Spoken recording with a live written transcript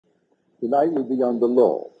Tonight will be on the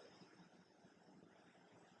law.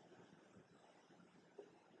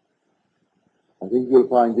 I think you'll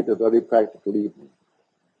find it a very practical evening.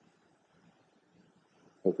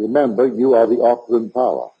 But remember, you are the operant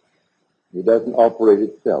power. It doesn't operate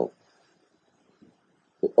itself.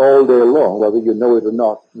 But all day long, whether you know it or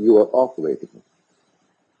not, you are operating it.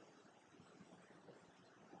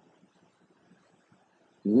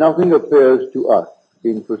 Nothing appears to us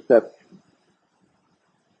in perception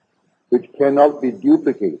which cannot be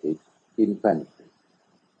duplicated in fancy.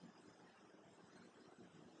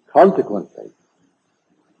 Consequently,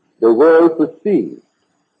 the world perceived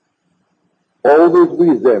always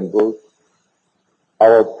resembles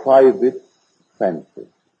our private fancy,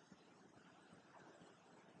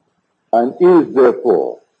 and is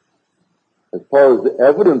therefore, as far as the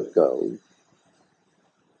evidence goes,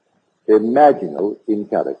 imaginal in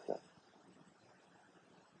character.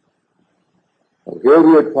 Now, here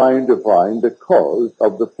we are trying to find the cause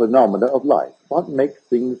of the phenomena of life. What makes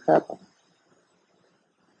things happen?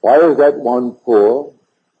 Why is that one poor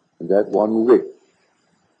and that one rich?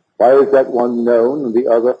 Why is that one known and the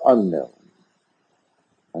other unknown?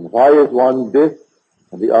 And why is one this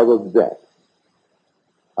and the other that?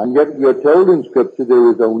 And yet we are told in Scripture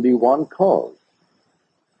there is only one cause,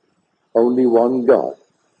 only one God.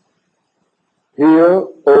 Hear,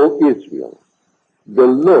 O Israel, the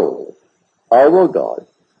Lord, our God,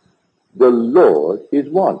 the Lord is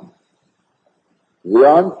one. There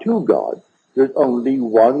aren't two gods, there's only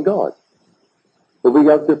one God. But we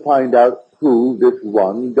have to find out who this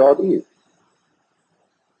one God is.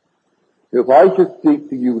 If I should speak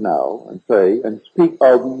to you now and say, and speak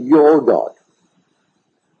of your God,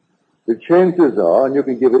 the chances are, and you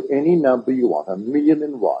can give it any number you want,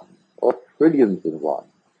 1,000,001 or trillions in one,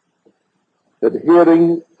 that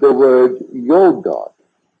hearing the word your God,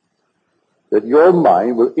 that your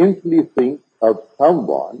mind will instantly think of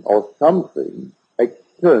someone or something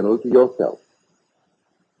external to yourself.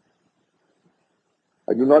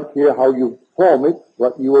 I do not care how you form it,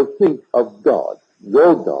 but you will think of God,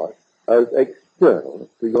 your God, as external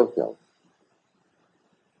to yourself.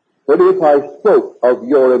 But if I spoke of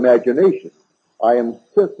your imagination, I am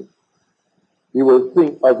certain you will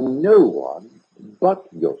think of no one but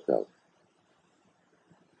yourself.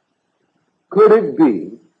 Could it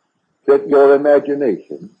be that your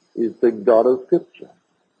imagination is the God of Scripture?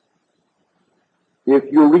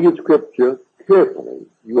 If you read Scripture carefully,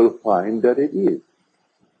 you will find that it is.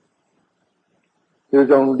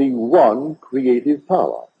 There's only one creative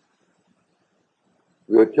power.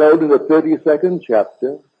 We are told in the 32nd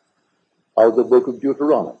chapter of the book of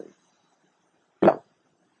Deuteronomy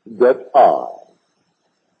that I,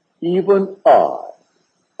 even I,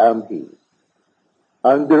 am He,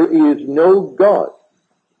 and there is no God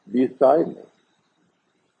beside me.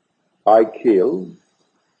 I kill,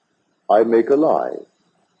 I make alive,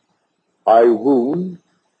 I wound,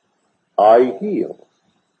 I heal,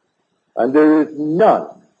 and there is none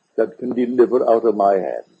that can deliver out of my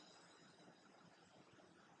hand.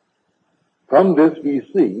 From this we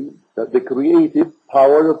see that the creative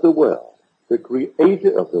power of the world, the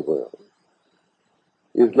creator of the world,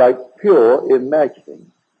 is like pure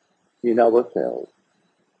imagining in ourselves.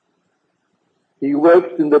 He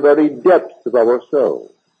works in the very depths of our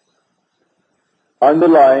soul,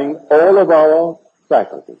 underlying all of our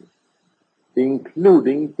faculties,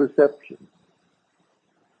 including perception.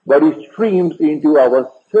 But he streams into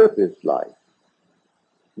our surface life,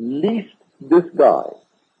 least disguised,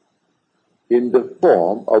 in the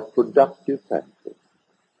form of productive fancy.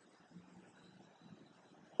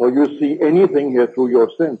 So you see anything here through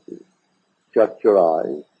your senses. Shut your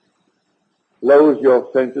eyes, close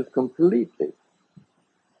your senses completely,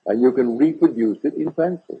 and you can reproduce it in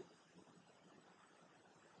fancy.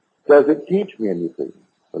 Does it teach me anything?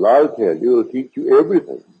 Well, I'll tell you, it'll teach you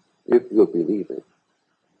everything if you'll believe it.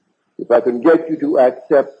 If I can get you to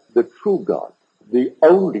accept the true God, the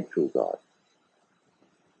only true God,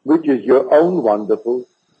 which is your own wonderful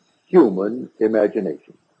human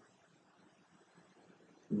imagination.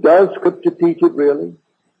 Does Scripture teach it really?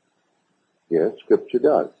 Yes, Scripture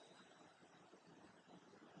does.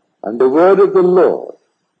 And the word of the Lord,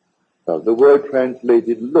 the word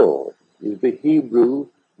translated Lord, is the Hebrew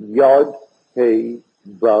Yod He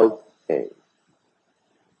Vav He.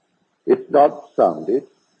 It's not sounded,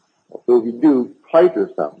 although we do try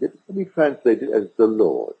to sound it, we translate it as the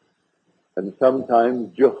Lord, and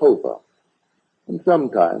sometimes Jehovah, and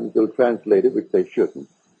sometimes they'll translate it, which they shouldn't,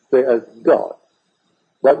 say as God.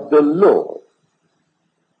 But the Lord,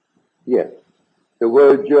 yes. The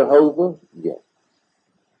word Jehovah, yes.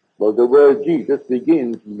 Well, the word Jesus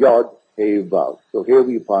begins Yod He Vav. So here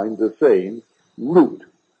we find the same root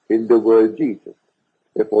in the word Jesus.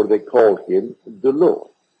 Therefore they called him the Lord.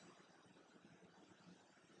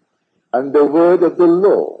 And the word of the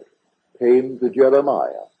Lord came to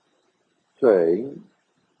Jeremiah, saying,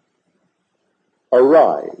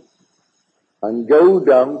 Arise and go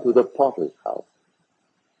down to the potter's house,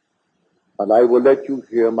 and I will let you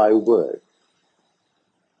hear my word.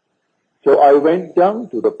 So I went down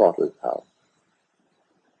to the potter's house,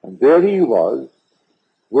 and there he was,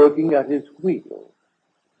 working at his wheel.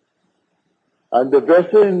 And the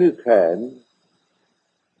vessel in his hand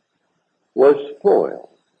was spoiled,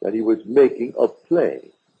 that he was making of clay.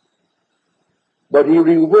 But he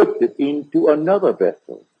reworked it into another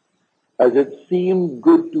vessel, as it seemed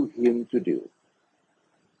good to him to do.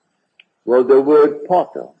 Well, the word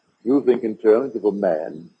potter, you think in terms of a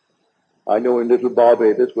man. I know in little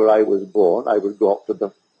Barbados, where I was born, I would go up to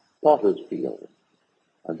the potter's field.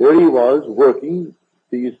 And there he was, working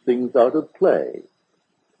these things out of clay.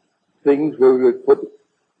 Things where we would put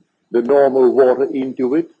the normal water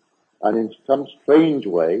into it, and in some strange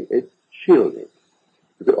way, it chilled it.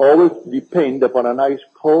 You could always depend upon a nice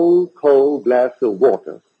cold glass of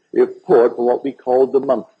water if poured from what we called the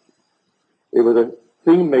monkey. It was a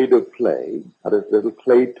thing made of clay, had a little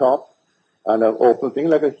clay top, and an open thing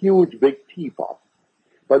like a huge big teapot,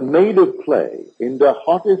 but made of clay. In the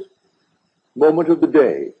hottest moment of the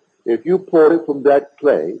day, if you poured it from that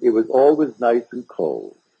clay, it was always nice and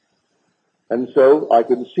cold. And so I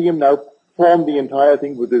can see him now form the entire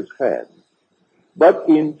thing with his hand. But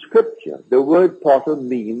in Scripture, the word potter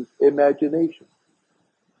means imagination.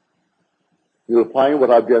 You'll find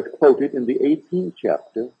what I've just quoted in the 18th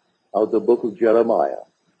chapter of the book of Jeremiah.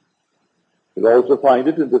 You'll also find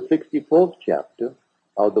it in the 64th chapter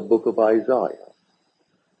of the book of Isaiah.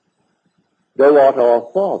 Thou art our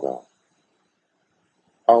Father,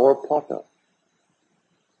 our potter.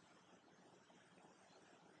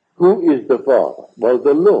 Who is the Father? Well,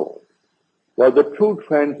 the Lord. Well, the true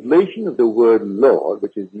translation of the word Lord,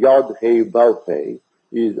 which is Yod He Vav He,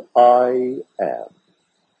 is I am.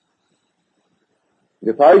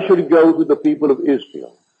 If I should go to the people of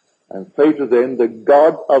Israel and say to them, the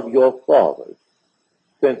God of your fathers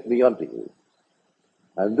sent me unto you,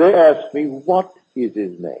 and they ask me, what is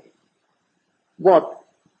his name? What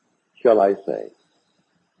shall I say?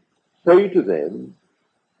 Say to them,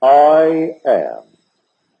 I am.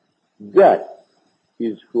 That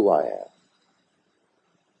is who I am.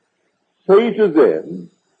 Say to them,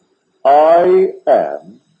 I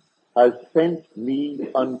am has sent me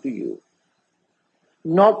unto you.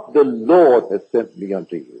 Not the Lord has sent me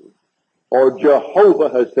unto you, or Jehovah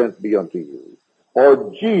has sent me unto you,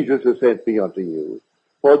 or Jesus has sent me unto you,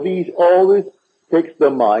 for these always takes the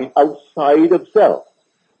mind outside of self.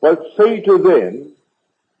 But say to them,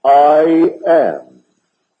 I am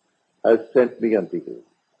has sent me unto you.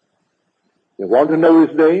 You want to know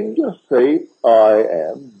his name? Just say, I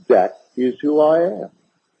am. That is who I am.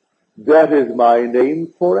 That is my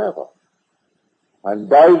name forever. And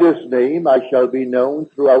by this name I shall be known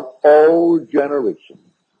throughout all generations.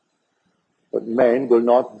 But man will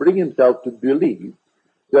not bring himself to believe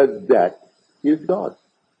that that is God.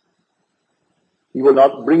 He will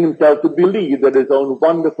not bring himself to believe that his own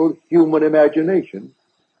wonderful human imagination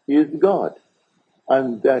is God.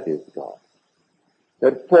 And that is God,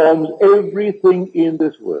 that forms everything in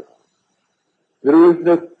this world. There isn't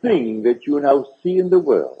a thing that you now see in the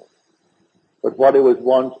world but what it was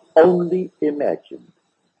once only imagined.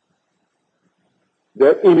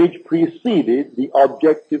 Their image preceded the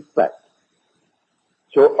objective fact.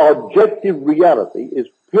 So objective reality is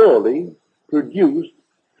purely produced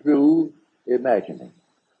through imagining.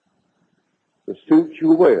 The suits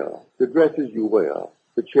you wear, the dresses you wear,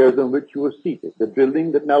 the chairs on which you are seated, the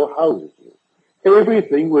building that now houses you,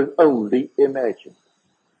 everything was only imagined.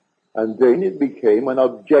 And then it became an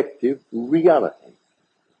objective reality.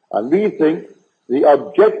 And we think the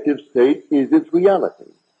objective state is its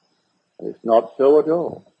reality. And it's not so at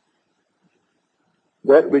all.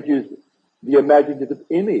 That which is the imaginative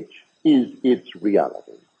image is its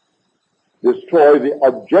reality. Destroy the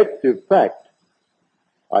objective fact,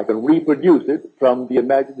 I can reproduce it from the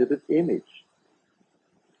imaginative image.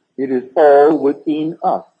 It is all within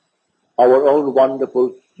us. Our own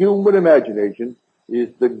wonderful human imagination is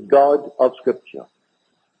the God of Scripture.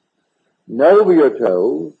 Now we are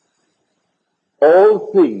told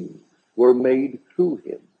all things were made through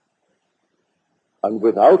him, and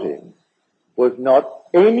without him was not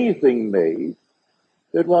anything made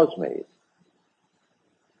that was made.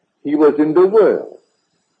 He was in the world,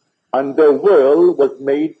 and the world was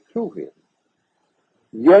made through him.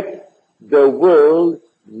 Yet the world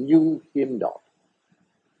knew him not.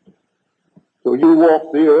 So you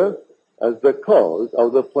walk the earth as the cause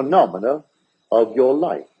of the phenomena of your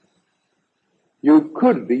life. You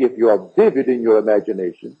could be, if you are vivid in your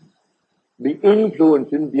imagination, be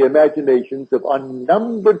influencing the imaginations of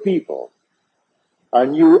unnumbered people,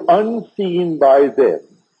 and you, unseen by them,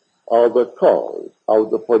 are the cause of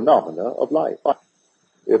the phenomena of life.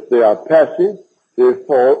 If they are passive, they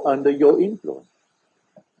fall under your influence.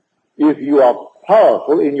 If you are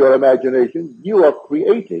powerful in your imagination, you are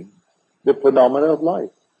creating the phenomena of life.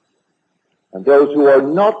 And those who are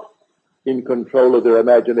not in control of their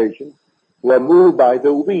imagination, who are moved by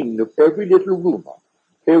the wind of every little rumor,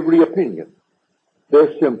 every opinion,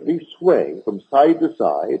 they simply sway from side to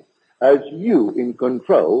side as you, in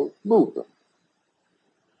control, move them.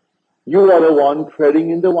 You are the one treading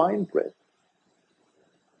in the winepress,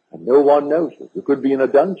 and no one knows it. You could be in a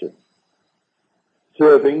dungeon,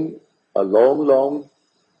 serving a long, long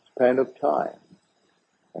span of time,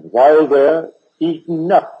 and while there,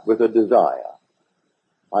 eaten up with a desire.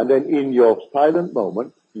 And then in your silent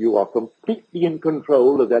moment, you are completely in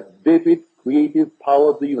control of that vivid, creative power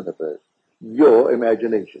of the universe, your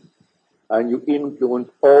imagination. And you influence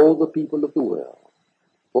all the people of the world.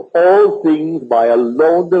 For all things by a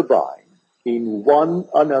law divine, in one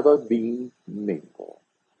another being mingled.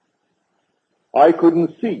 I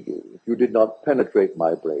couldn't see you if you did not penetrate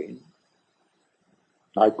my brain.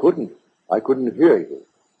 I couldn't hear you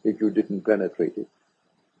if you didn't penetrate it.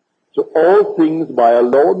 So all things by a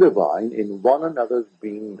law divine, in one another's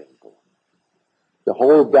being mingled. The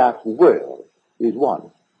whole vast world is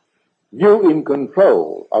one. You in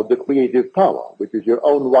control of the creative power, which is your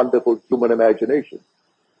own wonderful human imagination.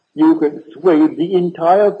 You can sway the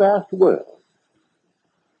entire vast world.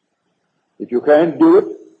 If you can't do it,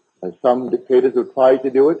 as some dictators have tried to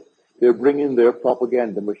do it, they bring in their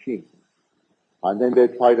propaganda machine. And then they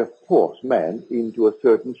try to force man into a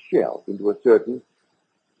certain shell, into a certain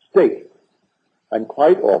state. And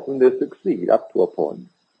quite often they succeed up to a point.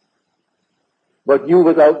 But you,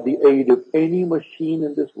 without the aid of any machine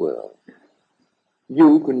in this world,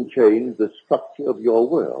 you can change the structure of your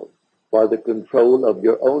world by the control of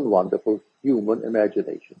your own wonderful human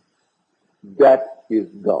imagination. That is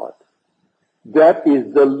God. That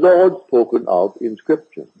is the Lord spoken of in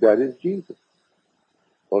Scripture. That is Jesus.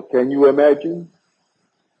 Or can you imagine?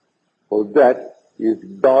 Well, that is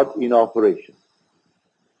God in operation.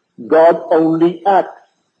 God only acts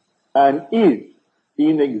and is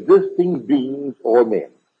in existing beings or men.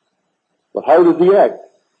 But how does he act?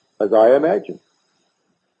 As I imagine.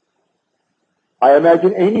 I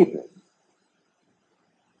imagine anything.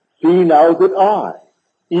 See now that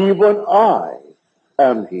even I,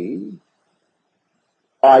 am he.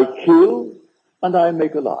 I kill and I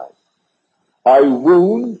make alive. I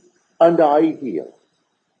wound and I heal.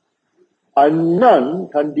 And none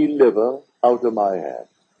can deliver out of my hand.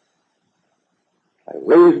 I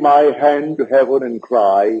raise my hand to heaven and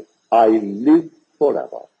cry, I live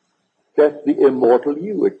forever. That's the immortal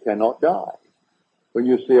you. It cannot die. When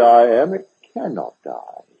you say I am, it cannot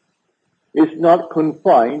die. It's not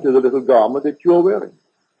confined to the little garment that you're wearing.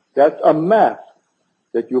 That's a mask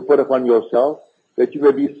that you put upon yourself that you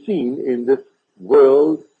may be seen in this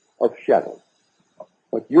world of shadows.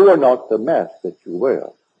 But you are not the mask that you wear.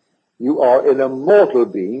 You are an immortal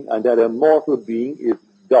being, and that immortal being is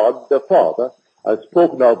God the Father, as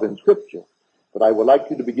spoken of in Scripture. But I would like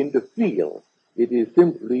you to begin to feel it is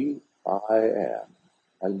simply I am.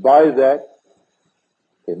 And by that,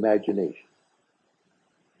 imagination.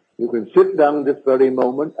 You can sit down this very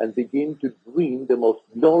moment and begin to dream the most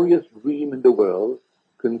glorious dream in the world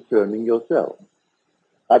concerning yourself.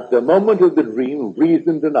 At the moment of the dream,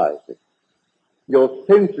 reason denies it. Your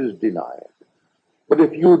senses deny it. But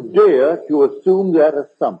if you dare to assume that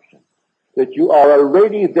assumption, that you are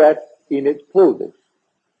already that in its fullness,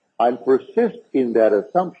 and persist in that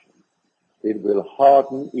assumption, it will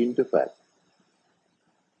harden into fact.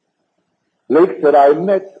 Blake said, I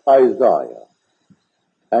met Isaiah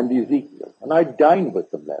and Ezekiel, and I dined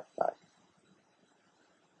with them last night.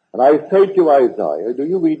 And I say to Isaiah, do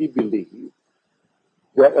you really believe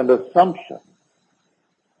that an assumption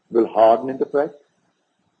will harden into fact?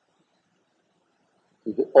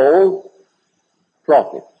 He said, all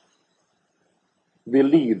prophets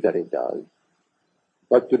believe that it does,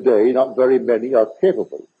 but today not very many are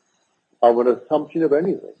capable of an assumption of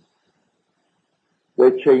anything.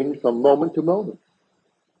 They change from moment to moment.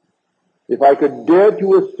 If I could dare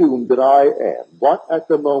to assume that I am what at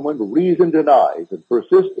the moment reason denies and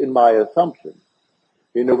persist in my assumption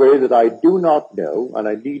in a way that I do not know and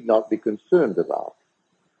I need not be concerned about,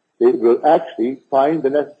 it will actually find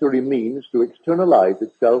the necessary means to externalize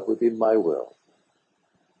itself within my will.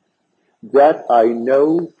 That I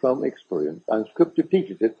know from experience, and Scripture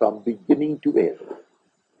teaches it from beginning to end.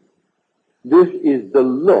 This is the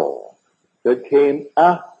law that came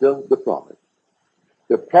after the promise.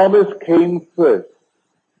 The promise came first,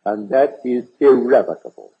 and that is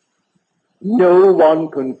irrevocable. No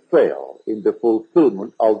one can fail in the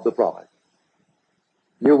fulfillment of the promise.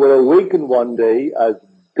 You will awaken one day as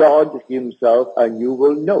God himself, and you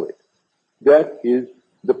will know it. That is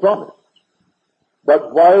the promise.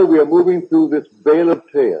 But while we are moving through this vale of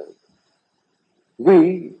tears,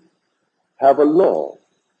 we have a law,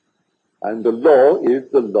 and the law is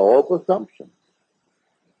the law of assumption.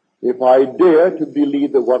 If I dare to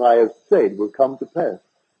believe that what I have said will come to pass,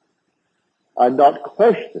 and not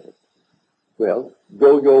question it, well,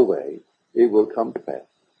 go your way, it will come to pass.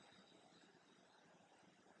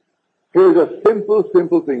 Here's a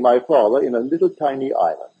simple thing. My father, in a little tiny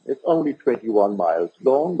island, it's only 21 miles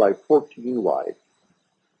long by 14 wide.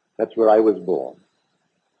 That's where I was born.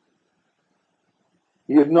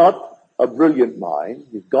 He is not a brilliant mind.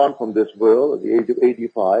 He's gone from this world at the age of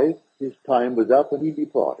 85. His time was up and he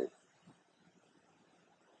departed.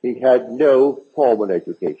 He had no formal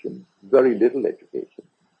education, very little education.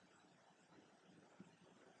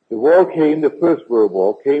 The war came, the First World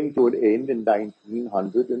War came to an end in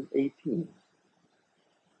 1918.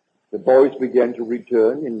 The boys began to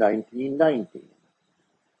return in 1919.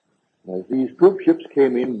 As these troop ships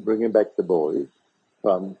came in, bringing back the boys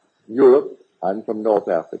from Europe and from North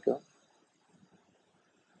Africa,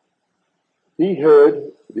 he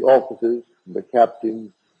heard the officers, the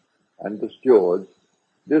captains, and the stewards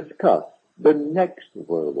discuss the next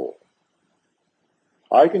World War.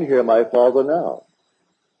 I can hear my father now.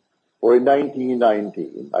 For in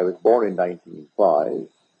 1919, I was born in 1905,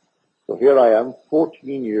 so here I am,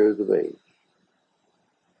 14 years of age.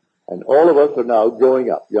 And all of us are now growing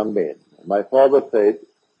up, young men. And my father said,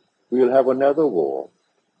 we'll have another war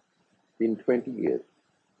in 20 years.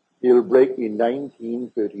 It'll break in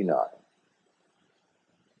 1939.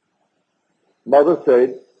 Mother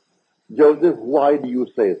said, Joseph, why do you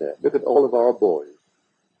say that? Look at all of our boys.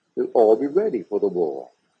 They'll all be ready for the war.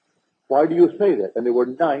 Why do you say that? And there were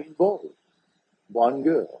 9 boys, 1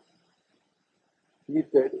 girl. He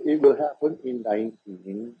said, it will happen in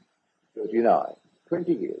 1939,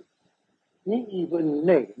 20 years. He even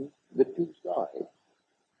named the 2 sides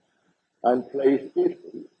and placed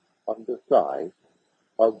Italy on the side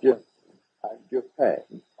of Germany and Japan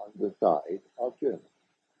on the side of Germany,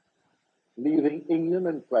 leaving England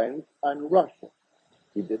and France and Russia.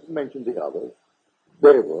 He didn't mention the others.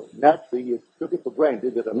 They were, naturally, he took it for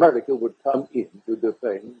granted that America would come in to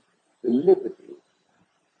defend the liberty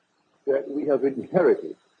that we have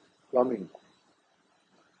inherited from England.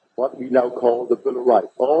 What we now call the Bill of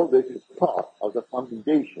Rights. All this is part of the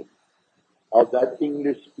foundation of that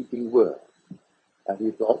English-speaking world. And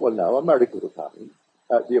he thought, well, now America will come in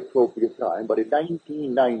at the appropriate time, but in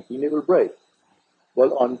 1919 it will break.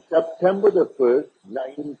 Well, on September the 1st,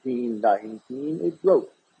 1919, it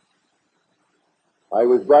broke. I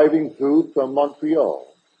was driving through from Montreal.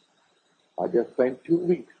 I just spent 2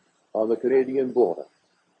 weeks on the Canadian border.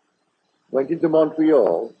 Went into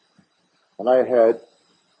Montreal, and I had,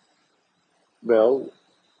 well,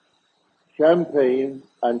 champagne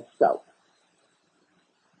and stout.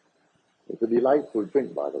 It's a delightful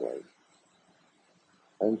drink, by the way.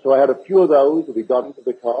 And so I had a few of those. We got into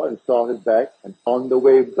the car and started back. And on the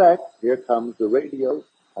way back, here comes the radio,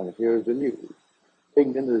 and here's the news.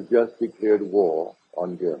 England has just declared war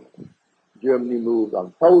on Germany. Germany moved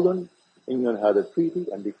on Poland. England had a treaty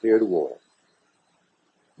and declared war.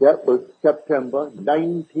 That was September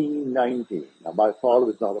 1919. Now, my father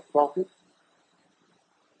was not a prophet,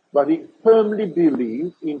 but he firmly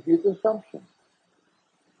believed in his assumption.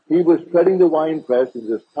 He was treading the winepress in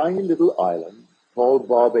this tiny little island called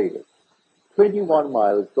Barbados, 21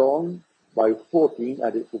 miles long by 14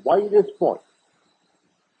 at its widest point.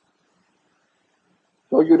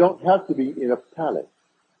 So you don't have to be in a palace.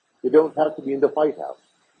 You don't have to be in the White House.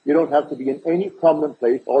 You don't have to be in any prominent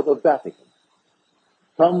place or the Vatican.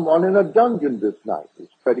 Someone in a dungeon this night is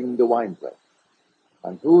treading the winepress.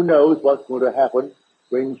 And who knows what's going to happen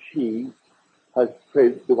when she has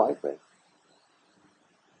tread the winepress.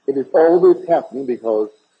 It is always happening because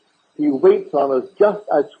he waits on us just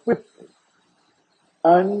as swiftly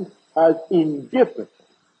and as indifferently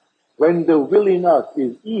when the will in us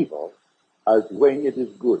is evil as when it is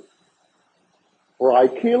good. For I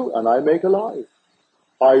kill and I make alive.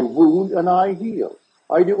 I wound and I heal.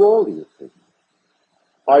 I do all these things.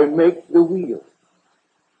 I make the wheel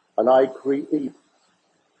and I create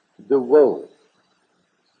the world.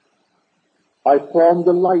 I form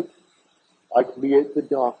the light. I create the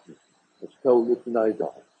darkness. It's told us in Isaiah.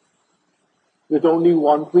 There's only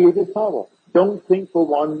one creative power. Don't think for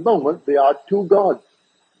one moment there are two gods,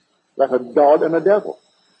 like a God and a devil.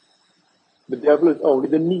 The devil is only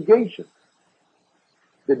the negation,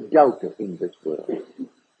 the doubter in this world.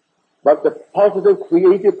 But the positive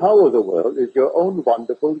creative power of the world is your own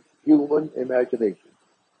wonderful human imagination.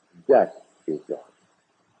 That is God.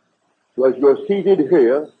 So as you're seated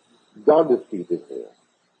here, God is seated here.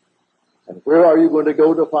 And where are you going to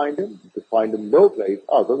go to find him? To find him no place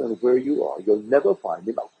other than where you are. You'll never find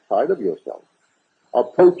him outside of yourself.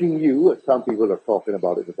 Approaching you, as some people are talking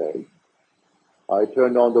about it today. I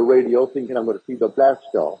turned on the radio thinking I'm going to see the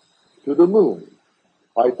blast off to the moon.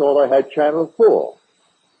 I thought I had channel 4.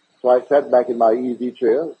 So I sat back in my easy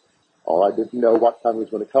chair. I didn't know what time it was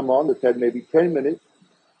going to come on. It said maybe 10 minutes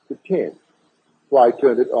to 10. So I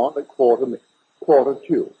turned it on at quarter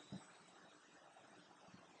to.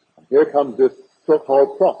 And here comes this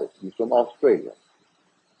so-called prophet. He's from Australia.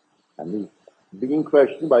 And he's being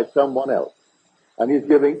questioned by someone else. And he's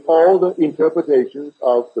giving all the interpretations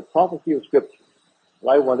of the prophecy of Scripture. And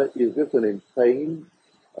I wonder, is this an insane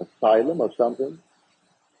asylum or something?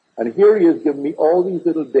 And here he is giving me all these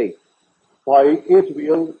little dates. Why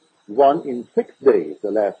Israel won in 6 days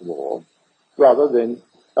the last war, rather than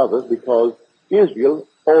others, because Israel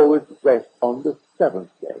always rests on the 7th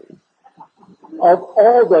day. Of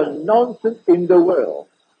all the nonsense in the world.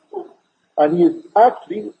 And he is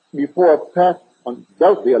actually, before a past,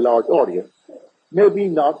 undoubtedly a large audience, maybe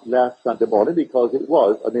not last Sunday morning, because it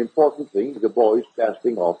was an important thing, the boys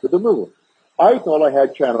casting off to the moon. I thought I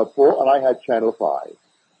had channel 4 and I had channel 5.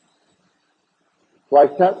 So I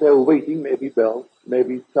sat there waiting, maybe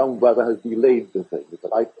some weather has delayed the thing,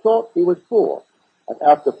 but I thought it was 4. And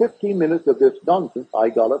after 15 minutes of this nonsense, I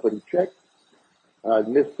got up and checked, and I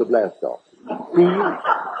missed the blast off.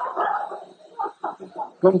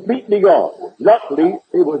 Completely gone. Luckily,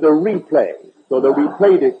 it was a replay, so they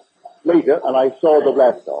replayed it later, and I saw the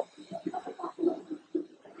blast off.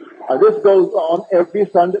 And this goes on every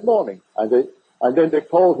Sunday morning. And then they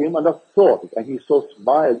call him an authority, and he so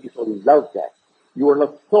smiled, he so loved that. You are an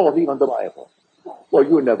authority on the Bible. Well,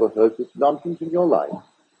 you never heard this nonsense in your life.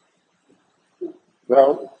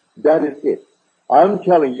 Well, that is it. I'm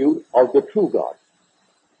telling you of the true God.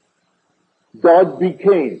 God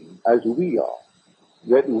became as we are,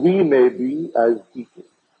 that we may be as he is.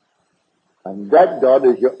 And that God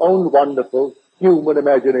is your own wonderful human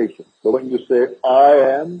imagination. So when you say, I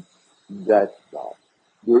am, that's God.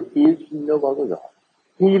 There is no other God.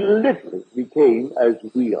 He literally became as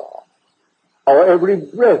we are. Our every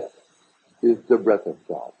breath is the breath of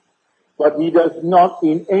God. But he does not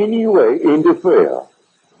in any way interfere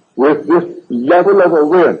with this level of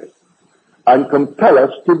awareness and compel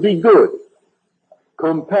us to be good,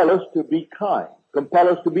 compel us to be kind, compel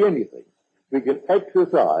us to be anything. We can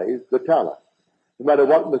exercise the talent, no matter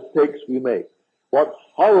what mistakes we make, what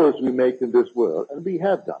horrors we make in this world, and we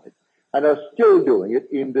have done it, and are still doing it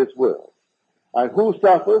in this world. And who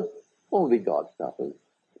suffers? Only God suffers.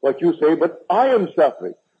 But you say, but I am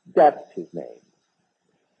suffering. That's his name.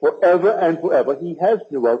 Forever and forever, he has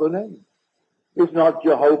no other name. It's not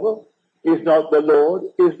Jehovah. It's not the Lord.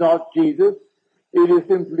 It's not Jesus. It is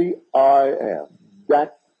simply I am.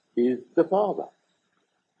 That is the Father.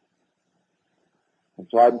 And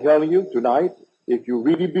so I'm telling you tonight, if you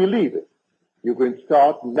really believe it, you can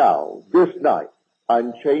start now, this night,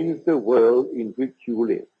 and change the world in which you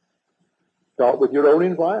live. Start with your own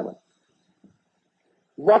environment.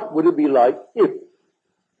 What would it be like if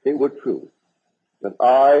it were true that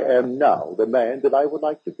I am now the man that I would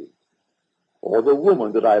like to be, or the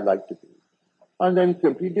woman that I'd like to be? And then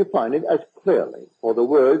simply define it as clearly, for the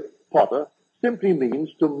word potter simply means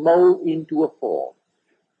to mold into a form.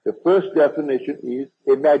 The first definition is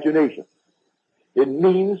imagination. It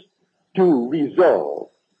means to resolve.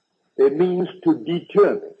 It means to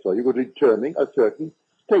determine. So you would determine a certain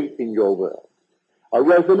state in your world. A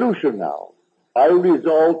resolution now. I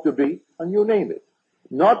resolve to be, and you name it.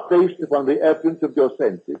 Not based upon the evidence of your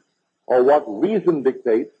senses or what reason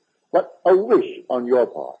dictates, but a wish on your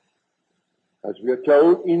part. As we are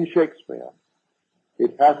told in Shakespeare,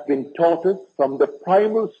 it has been taught us from the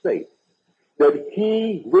primal state that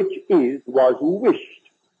he which is was wished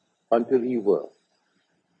until he were.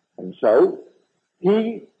 And so,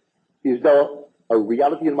 he is now a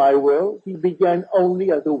reality in my world. He began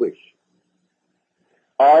only as a wish.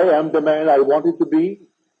 I am the man I wanted to be.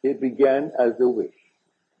 It began as a wish.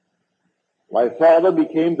 My father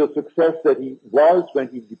became the success that he was when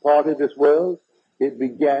he departed this world. it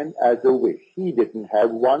began as a wish. He didn't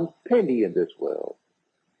have one penny in this world.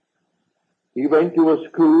 He went to a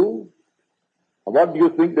school, and what do you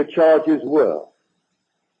think the charges were?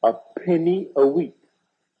 A penny a week.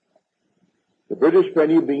 The British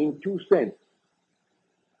penny being 2 cents.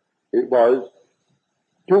 It was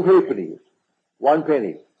 2 halfpennies, 1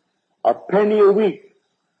 penny. A penny a week.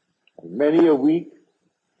 And many a week,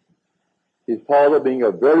 his father being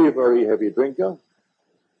a very, very heavy drinker,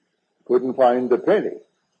 couldn't find the penny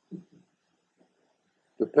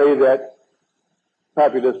to pay that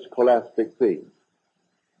fabulous scholastic fee.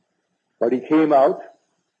 But he came out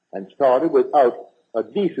and started without a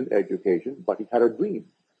decent education, but he had a dream.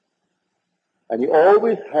 And he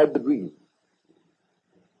always had the dream.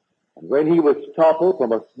 And when he was toppled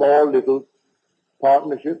from a small little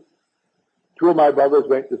partnership, 2 of my brothers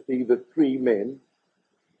went to see the 3 men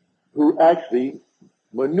who actually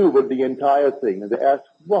maneuvered the entire thing. And they asked,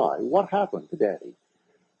 why? What happened to Daddy?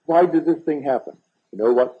 Why did this thing happen? You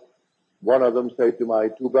know what one of them said to my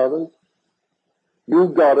 2 brothers? You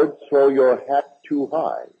Goddard throw your hat too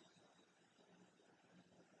high.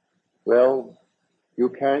 Well, you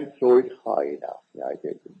can't throw it high enough, I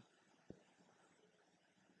said to him.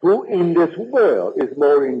 Who in this world is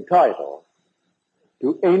more entitled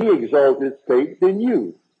to any exalted state than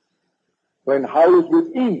you, when housed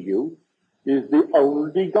within you is the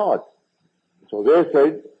only God? So they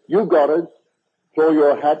said, you Goddards, throw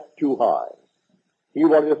your hat too high. He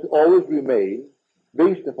wanted us to always remain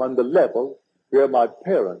based upon the level where my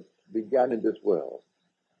parents began in this world.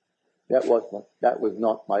 That was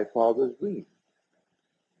not my father's dream.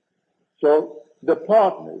 So the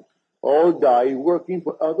partners all died working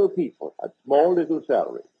for other people at small little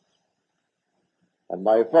salaries. And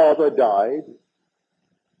my father died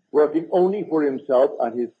working only for himself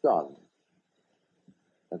and his son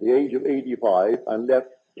at the age of 85, and left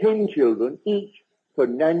 10 children, each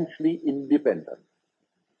financially independent.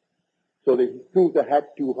 So they threw the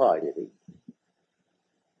hat too high, did he?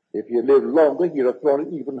 If he had lived longer, he'd have thrown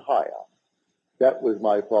it even higher. That was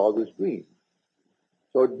my father's dream.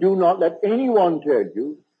 So do not let anyone tell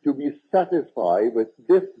you to be satisfied with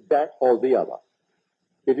this, that, or the other.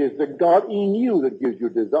 It is the God in you that gives you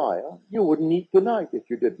desire. You wouldn't eat tonight if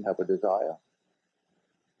you didn't have a desire.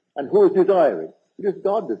 And who is desiring? It is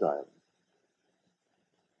God desiring.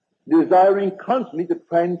 Desiring constantly to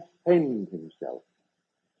transcend himself.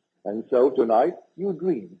 And so tonight, you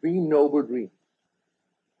dream noble dreams.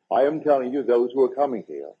 I am telling you, those who are coming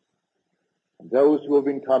here, and those who have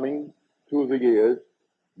been coming through the years,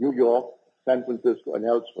 New York, San Francisco, and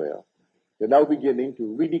elsewhere, they're now beginning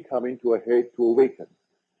to really come into a head to awaken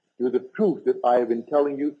to the truth that I have been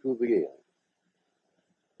telling you through the years,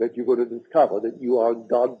 that you're going to discover that you are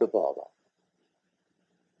God the Father.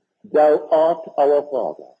 Thou art our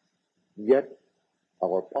Father, yet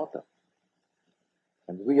our potter,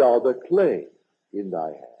 and we are the clay in thy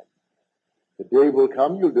hand. The day will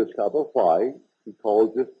come, you'll discover why he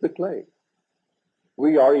calls us the clay.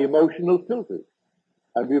 We are emotional filters,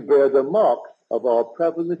 and we bear the marks of our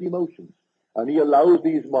prevalent emotions, and he allows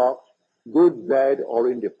these marks, good, bad,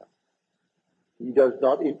 or indifferent. He does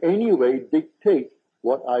not in any way dictate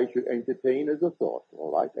what I should entertain as a thought.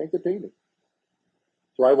 All right, entertain it.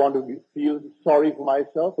 So I want to feel sorry for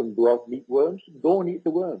myself and go out and eat worms. Go and eat the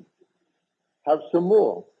worms. Have some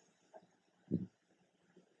more.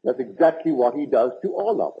 That's exactly what he does to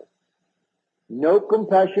all of us. No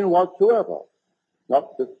compassion whatsoever.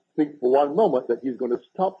 Not to think for one moment that he's going to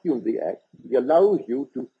stop you in the act. He allows you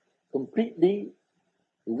to completely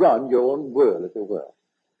run your own world, as it were,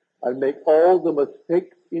 and make all the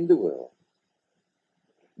mistakes in the world.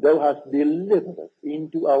 Thou hast delivered us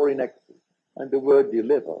into our iniquity. And the word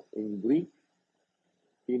deliver in Greek,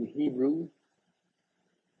 in Hebrew,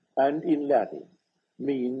 and in Latin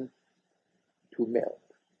means to melt.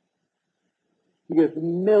 He has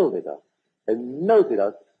melded us and melted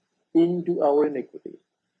us into our iniquities.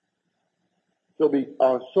 So we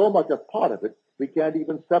are so much a part of it, we can't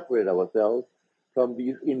even separate ourselves from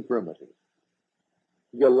these infirmities.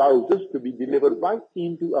 He allows us to be delivered right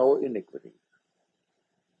into our iniquities,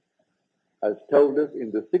 as told us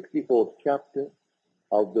in the 64th chapter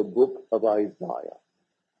of the book of Isaiah.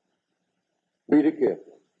 Read it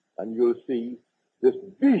carefully, and you'll see this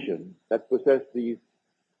vision that possessed these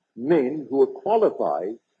men who were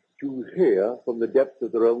qualified to hear from the depths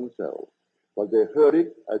of their own selves, but they heard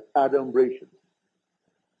it as adumbration.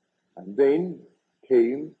 And then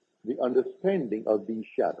came the understanding of these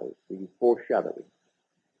shadows, these foreshadowings.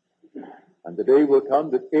 And the day will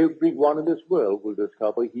come that everyone in this world will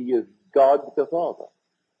discover he is God the Father.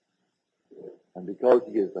 And because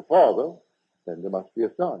he is the Father, then there must be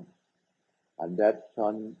a Son. And that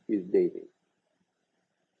son is David.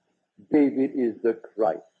 David is the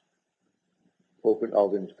Christ spoken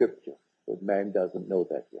of in Scripture, but man doesn't know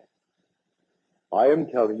that yet. I am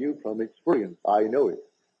telling you from experience, I know it.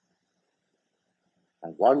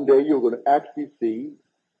 And one day you're going to actually see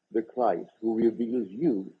the Christ who reveals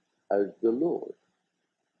you as the Lord,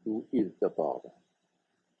 who is the Father.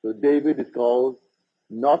 So David is called,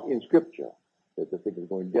 not in Scripture, that the thing is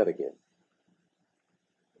going dead again.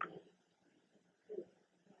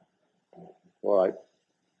 All right.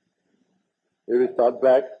 Here we start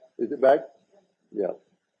back. Is it back? Yeah.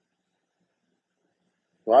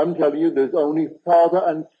 So I'm telling you, there's only Father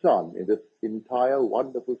and Son in this entire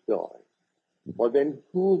wonderful story. Well then,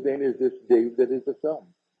 who then is this David that is the Son?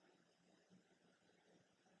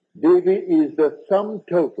 David is the sum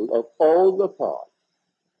total of all the parts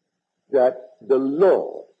that the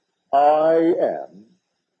Lord, I am,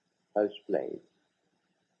 has played.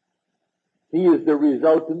 He is the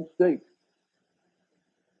resultant state.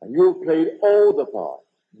 And you've played all the parts,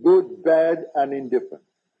 good, bad, and indifferent.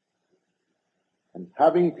 And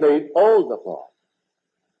having played all the parts,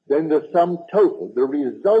 then the sum total, the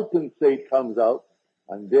resultant state comes out,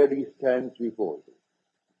 and there he stands before you.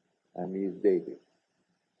 And he is David.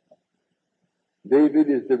 David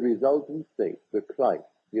is the resultant state, the Christ,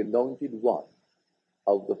 the anointed one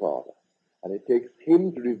of the Father. And it takes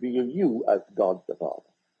him to reveal you as God the Father.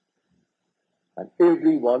 And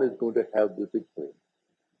everyone is going to have this experience.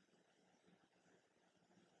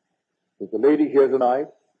 There's a lady here tonight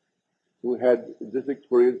who had this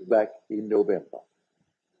experience back in November.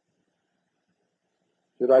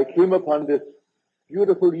 That I came upon this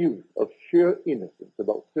beautiful youth of sheer innocence,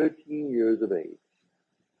 about 13 years of age,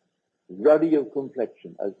 ruddy of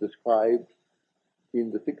complexion as described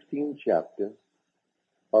in the 16th chapter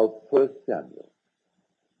of 1 Samuel.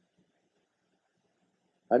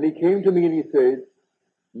 And he came to me and he said,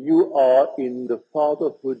 you are in the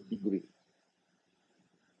fatherhood degree.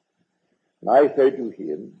 And I said to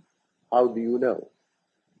him, how do you know?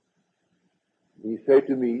 He said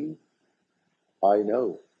to me, I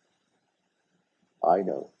know. I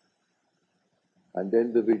know. And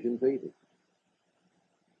then the vision faded.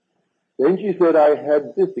 Then she said, I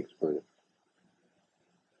had this experience.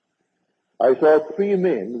 I saw 3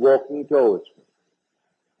 men walking towards me.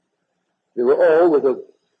 They were all with a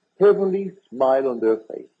heavenly smile on their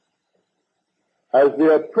face. As they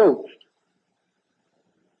approached,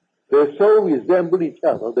 they so resembled each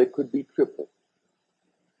other, they could be triplets.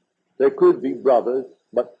 They could be brothers,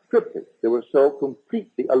 but triplets. They were so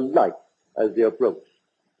completely alike as they approached.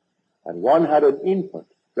 And one had an infant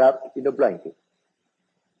wrapped in a blanket.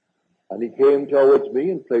 And he came towards me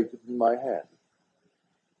and placed it in my hand.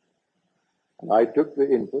 And I took the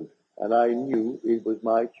infant, and I knew it was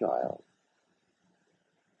my child.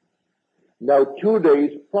 Now, 2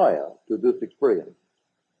 days prior to this experience,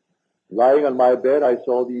 lying on my bed, I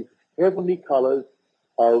saw these heavenly colors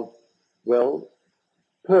of, well,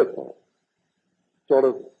 purple, sort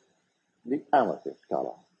of the amethyst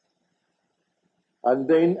color. And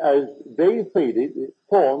then as they faded, it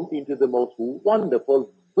formed into the most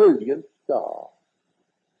wonderful, brilliant star.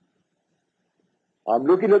 I'm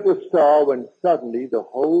looking at the star when suddenly the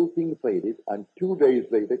whole thing faded, and 2 days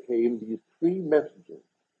later came these 3 messengers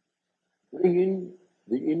bringing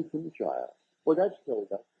the infant child. Well, that's told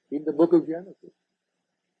us in the book of Genesis.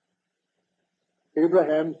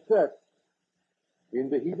 Abraham sat in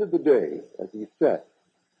the heat of the day, as he sat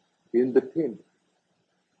in the tent,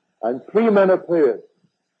 and 3 men appeared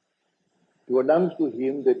to announce to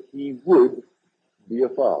him that he would be a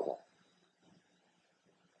father.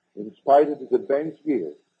 In spite of his advanced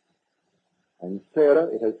years, and Sarah,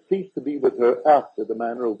 it has ceased to be with her after the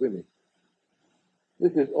manner of women.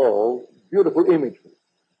 This is all beautiful imagery.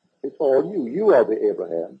 It's all you. You are the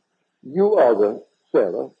Abraham. You are the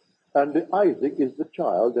Sarah. And the Isaac is the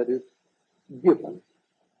child that is given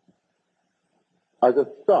as a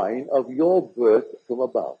sign of your birth from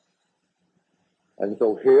above. And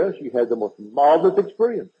so here she had the most marvelous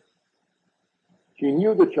experience. She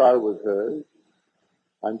knew the child was hers,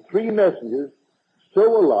 and 3 messengers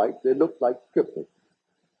so alike they looked like triplets.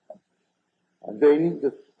 And then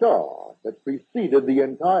the star that preceded the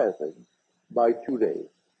entire thing by 2 days.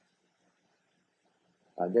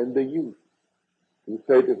 And then the youth who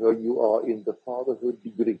said to her, you are in the fatherhood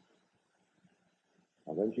degree.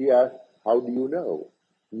 And when she asked, how do you know?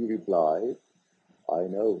 He replied, I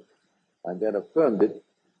know. And then affirmed it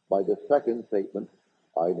by the second statement,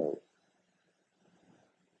 I know.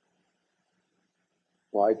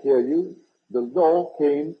 So I tell you, the law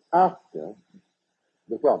came after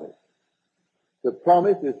the promise. The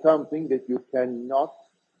promise is something that you cannot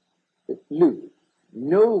It's loose.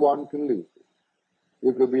 No one can lose it.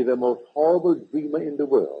 You could be the most horrible dreamer in the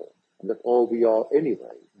world, and that's all we are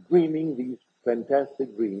anyway, dreaming these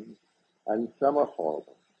fantastic dreams, and some are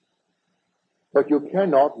horrible. But you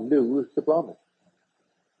cannot lose the promise.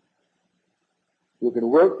 You can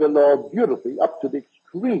work the law beautifully up to the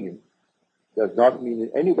extreme. Does not mean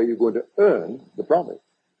in any way you're going to earn the promise.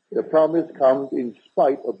 The promise comes in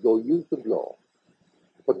spite of your use of law.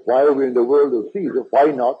 But while we're in the world of Caesar, why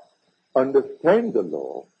not understand the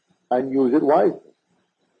law and use it wisely?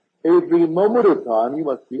 Every moment of time you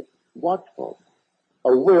must be watchful,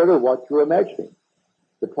 aware of what you're imagining.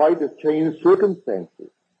 To try to change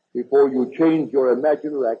circumstances before you change your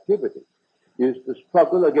imaginary activity is to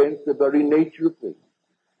struggle against the very nature of things.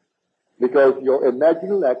 Because your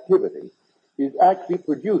imaginary activity is actually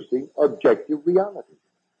producing objective reality.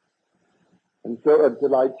 And so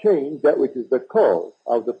until I change that which is the cause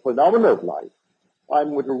of the phenomena of life,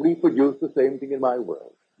 I'm going to reproduce the same thing in my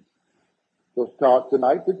world. So start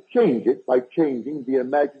tonight to change it by changing the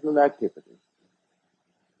imaginal activity.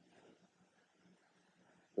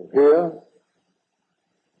 So here,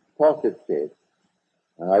 Fawcett said,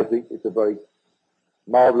 and I think it's a very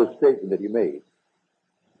marvelous statement that he made,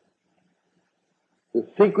 the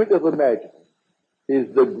secret of imagining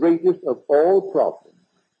is the greatest of all problems,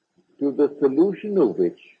 to the solution of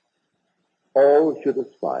which all should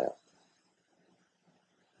aspire.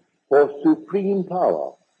 For supreme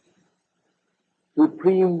power,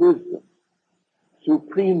 supreme wisdom,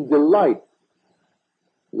 supreme delight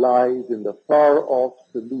lies in the far-off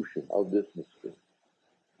solution of this mystery.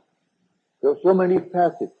 There are so many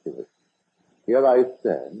facets to it. Here I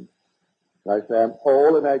stand, and I say I'm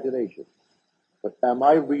all imagination. But am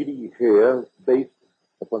I really here based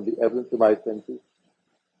upon the evidence of my senses?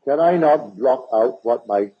 Can I not block out what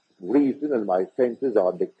my reason and my senses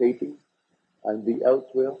are dictating and be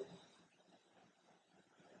elsewhere?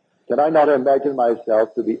 Can I not imagine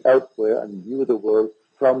myself to be elsewhere and view the world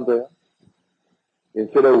from there?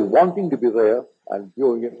 Instead of wanting to be there and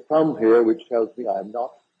viewing it from here, which tells me I am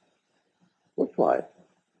not? Well, try it.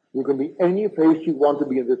 You can be any place you want to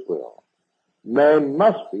be in this world. Man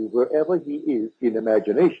must be wherever he is in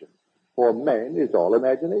imagination, for man is all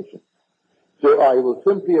imagination. So I will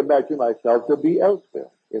simply imagine myself to be elsewhere,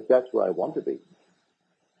 if that's where I want to be.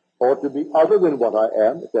 Or to be other than what I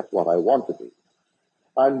am, if that's what I want to be.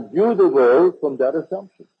 And view the world from that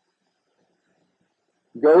assumption.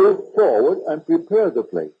 Go forward and prepare the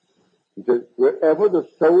place. He says, wherever the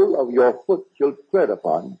sole of your foot shall tread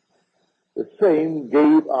upon, the same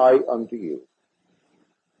gave I unto you.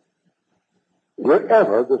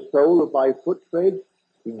 Wherever the sole of my foot treads,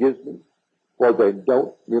 he gives me. For they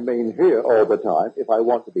don't remain here all the time if I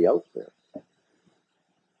want to be elsewhere.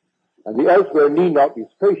 And the elsewhere need not be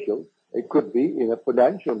spatial. It could be in a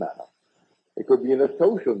financial manner. It could be in a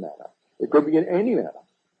social manner. It could be in any manner.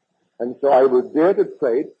 And so I would dare to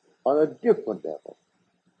trade on a different level.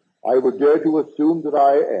 I would dare to assume that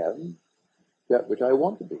I am that which I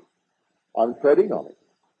want to be. I'm treading on it.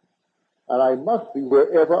 And I must be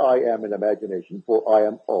wherever I am in imagination, for I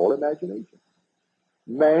am all imagination.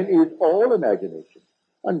 Man is all imagination,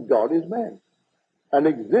 and God is man, and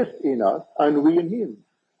exists in us, and we in him.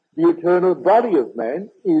 The eternal body of man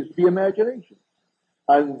is the imagination,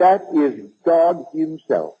 and that is God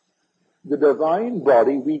himself. The divine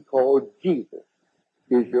body we call Jesus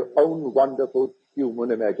is your own wonderful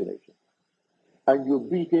human imagination. And you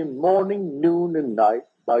beat him morning, noon, and night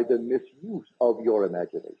by the misuse of your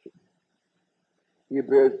imagination. He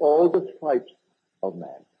bears all the stripes of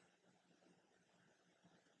man.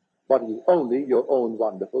 But he's only your own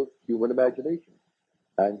wonderful human imagination.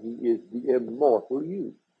 And he is the immortal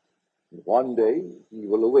you. One day he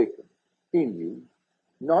will awaken in you,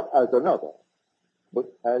 not as another, but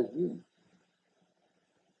as you.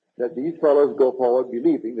 That these fellows go forward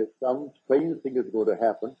believing that some strange thing is going to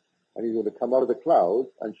happen, and he's going to come out of the clouds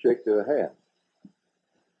and shake their hand.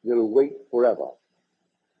 They'll wait forever.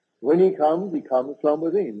 When he comes from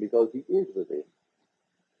within, because he is within.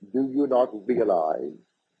 Do you not realize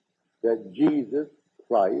that Jesus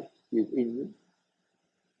Christ is in you?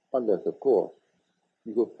 Unless, of course,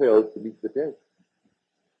 you have failed to meet the test.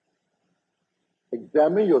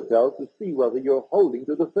 Examine yourself to see whether you're holding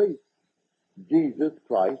to the faith. Jesus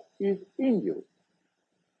Christ is in you.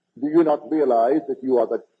 Do you not realize that you are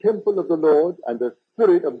the temple of the Lord and the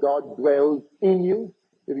Spirit of God dwells in you?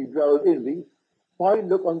 If he dwells in thee, why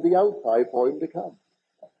look on the outside for him to come?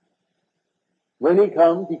 When he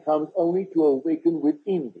comes only to awaken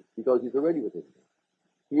within thee, because he's already within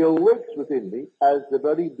thee. He awakes within thee as the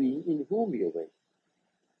very being in whom he awakes.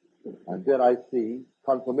 And then I see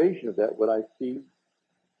confirmation of that when I see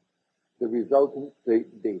the resultant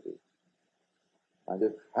state David. And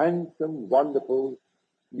this handsome, wonderful,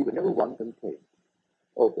 you can never one can paint.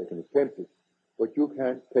 Oh, they can attempt it, but you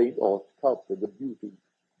can't paint or sculpture the beauty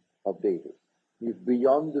of David. He's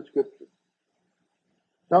beyond description.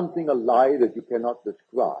 Something alive that you cannot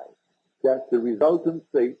describe. That's the resultant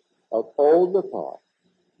state of all the parts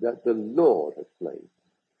that the Lord has played.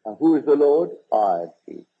 And who is the Lord? I am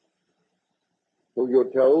He. So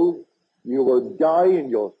you're told you will die in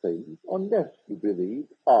your sins unless you believe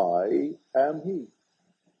I am He.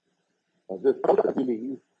 As this person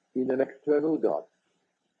believes in an external God,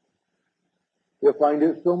 you'll find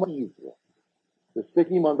it so much easier to stick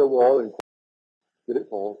him on the wall and did it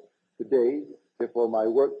for today, therefore my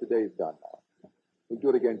work today is done now. We'll do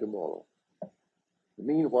it again tomorrow.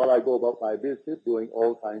 Meanwhile, I go about my business doing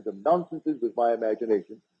all kinds of nonsenses with my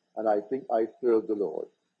imagination, and I think I serve the Lord.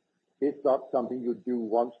 It's not something you do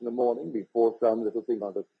once in the morning before some little thing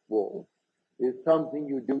on the wall. It's something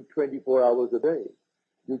you do 24 hours a day.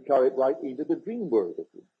 You carry it right into the dream world of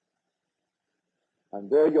you. And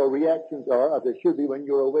there your reactions are as they should be when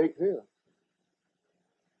you're awake here.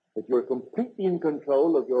 That you're completely in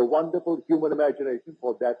control of your wonderful human imagination,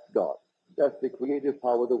 for that's God. That's the creative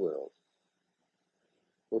power of the world.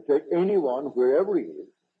 So take anyone, wherever he is,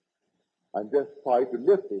 and just try to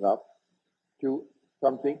lift him up to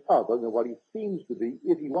something other than what he seems to be,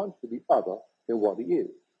 if he wants to be other than what he is.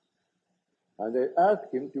 And they ask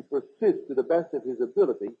him to persist to the best of his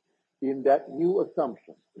ability in that new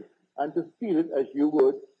assumption, and to feel it as you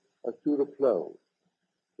would a suit of clothes.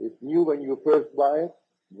 It's new when you first buy it,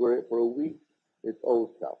 wear it for a week, it's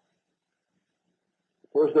old stuff.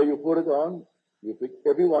 The first day you put it on, you think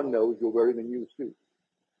everyone knows you're wearing a new suit.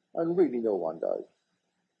 And really no one does.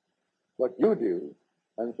 What you do,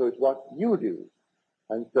 and so it's what you do.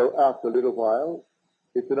 And so after a little while,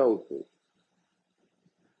 it's an old suit.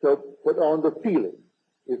 So put on the feeling.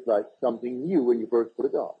 It's like something new when you first put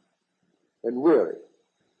it on. And wear it.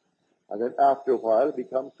 And then after a while, it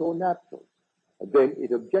becomes so natural. And then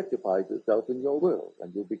it objectifies itself in your world.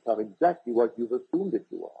 And you become exactly what you've assumed that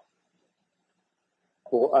you are.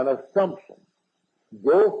 For an assumption,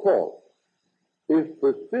 your fault, if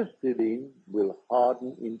persisted in, will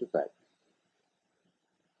harden into fact.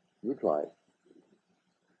 You try it.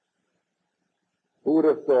 Who would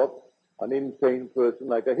have thought an insane person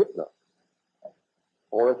like a Hitler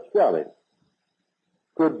or a Stalin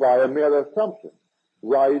could, by a mere assumption,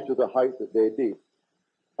 rise to the height that they did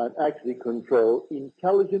and actually control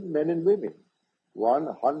intelligent men and women?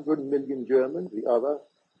 100 million Germans, the other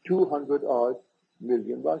 200-odd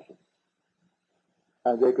million Russians.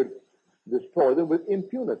 And they could destroy them with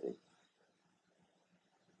impunity.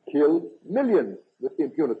 Kill millions with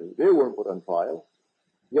impunity. They weren't put on trial.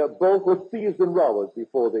 Yet both were thieves and robbers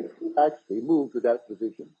before they actually moved to that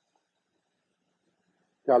position.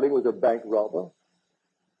 Stalin was a bank robber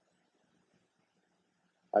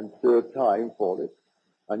and served time for it.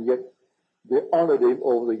 And yet they honored him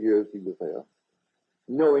over the years he was there,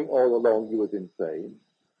 knowing all along he was insane.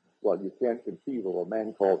 Well, you can't conceive of a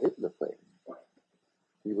man called Hitler sane.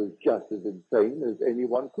 He was just as insane as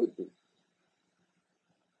anyone could be.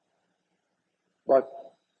 But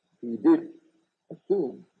he did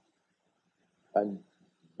assume, and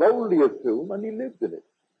boldly assume, and he lived in it.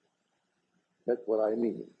 That's what I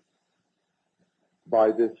mean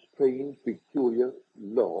by this strange, peculiar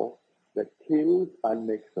law that kills and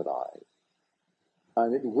makes alive.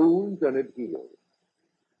 And it wounds and it heals.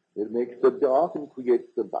 It makes the dark and creates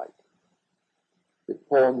the light. It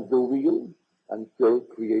forms the wheel and still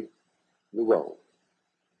creates the world.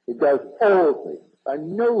 It does all things,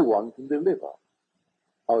 and no one can deliver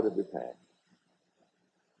out of his hand.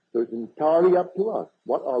 So it's entirely up to us.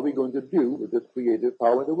 What are we going to do with this creative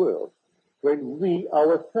power in the world when we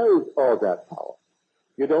ourselves are that power?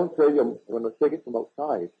 You don't say you're going to take it from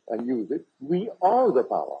outside and use it. We are the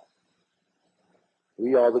power.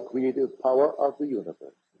 We are the creative power of the universe.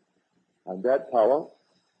 And that power,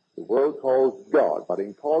 the world calls God, but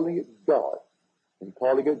in calling it God, in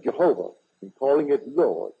calling it Jehovah, in calling it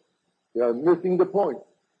Lord, they are missing the point.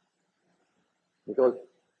 Because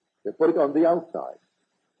they put it on the outside.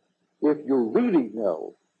 If you really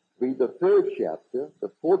know, read the 3rd chapter,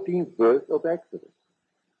 the 14th verse of Exodus.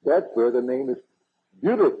 That's where the name is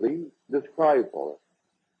beautifully described for us.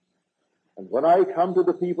 And when I come to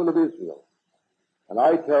the people of Israel, and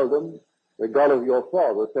I tell them, the God of your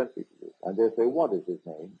father sent me to you, and they say, what is his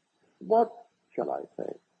name? What shall I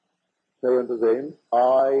say? Say unto them,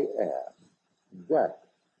 I am. That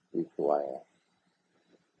is who I am.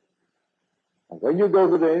 And when you go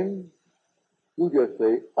to them, you just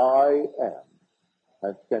say, I am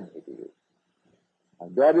has sent me to you.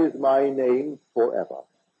 And that is my name forever.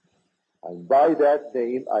 And by that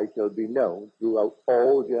name I shall be known throughout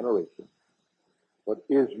all generations. But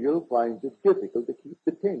Israel finds it difficult to keep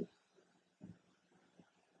the 10th.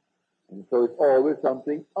 And so it's always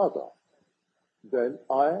something other than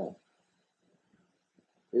I am.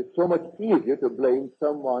 It's so much easier to blame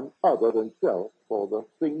someone other than self for the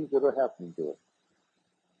things that are happening to us.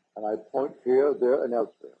 And I point here, there, and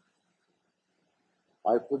elsewhere.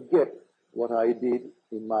 I forget what I did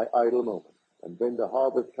in my idle moments. And when the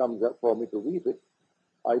harvest comes up for me to reap it,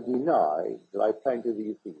 I deny that I planted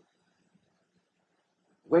these seeds.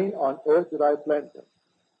 When on earth did I plant them?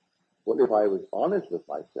 Well, if I was honest with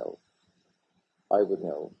myself, I would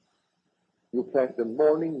know. You plant them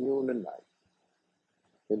morning, noon, and night.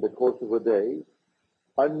 In the course of a day,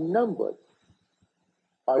 unnumbered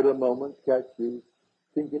idle moments catch you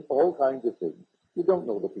thinking all kinds of things. You don't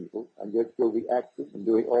know the people, and yet you're reacting and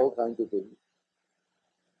doing all kinds of things